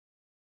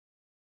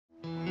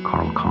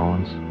Carl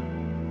Collins,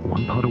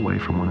 one putt away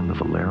from winning the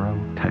Valero,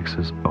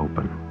 Texas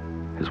Open.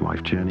 His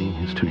wife Jenny,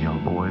 his 2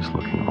 young boys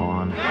looking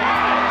on,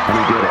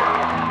 and he did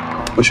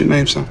it. What's your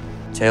name, son?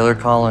 Taylor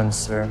Collins,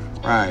 sir.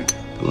 Right,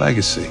 the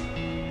legacy.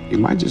 You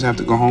might just have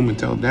to go home and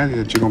tell Daddy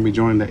that you're gonna be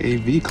joining the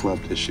AV club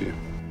this year.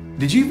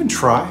 Did you even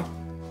try?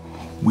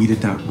 We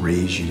did not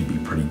raise you to be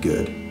pretty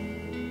good.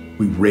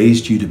 We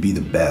raised you to be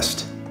the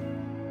best.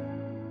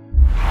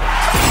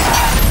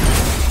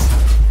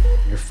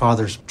 Your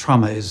father's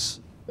trauma is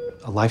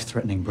a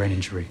life-threatening brain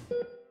injury.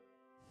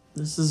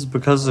 This is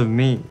because of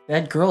me.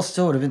 That girl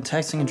still would have been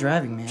texting and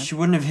driving, man. She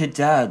wouldn't have hit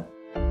Dad.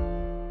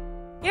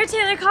 You're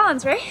Taylor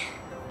Collins, right?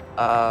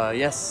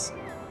 Yes.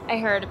 I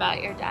heard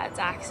about your dad's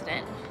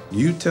accident.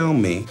 You tell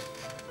me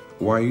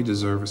why you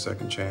deserve a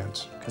second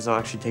chance. Because I'll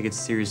actually take it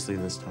seriously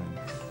this time.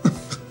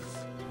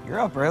 You're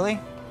up early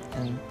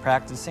and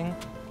practicing.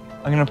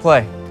 I'm gonna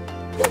play.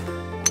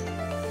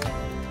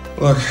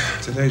 Look,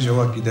 today's your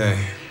lucky day.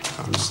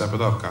 Time to step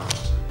it up,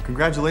 guys.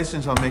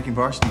 Congratulations on making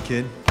varsity,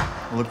 kid.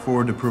 I look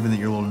forward to proving that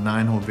your little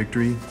 9-hole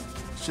victory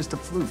is just a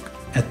fluke.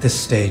 At this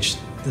stage,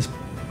 the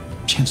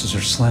chances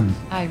are slim.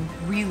 I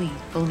really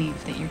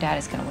believe that your dad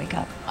is going to wake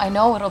up. I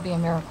know it'll be a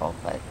miracle,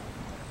 but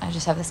I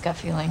just have this gut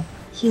feeling.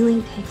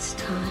 Healing takes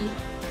time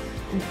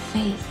and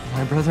faith.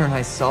 My brother and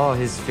I saw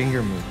his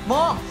finger move.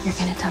 Mom! You're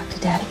gonna talk to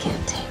Dad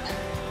again, Taylor.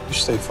 You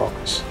stay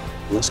focused.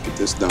 Let's get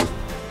this done.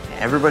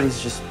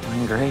 Everybody's just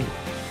playing great.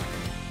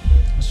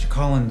 Mr.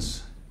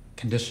 Collins'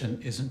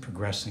 condition isn't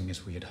progressing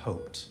as we had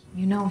hoped.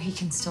 You know he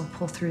can still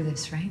pull through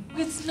this, right?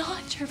 It's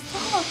not your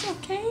fault,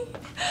 okay?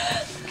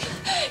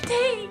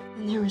 Dave!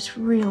 And there was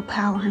real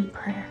power in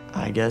prayer.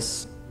 I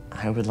guess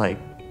I would like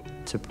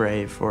to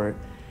pray for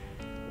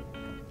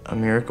a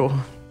miracle.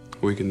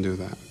 We can do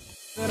that.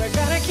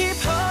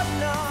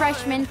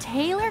 Freshman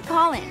Taylor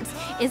Collins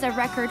is a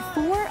record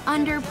 4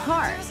 under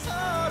par.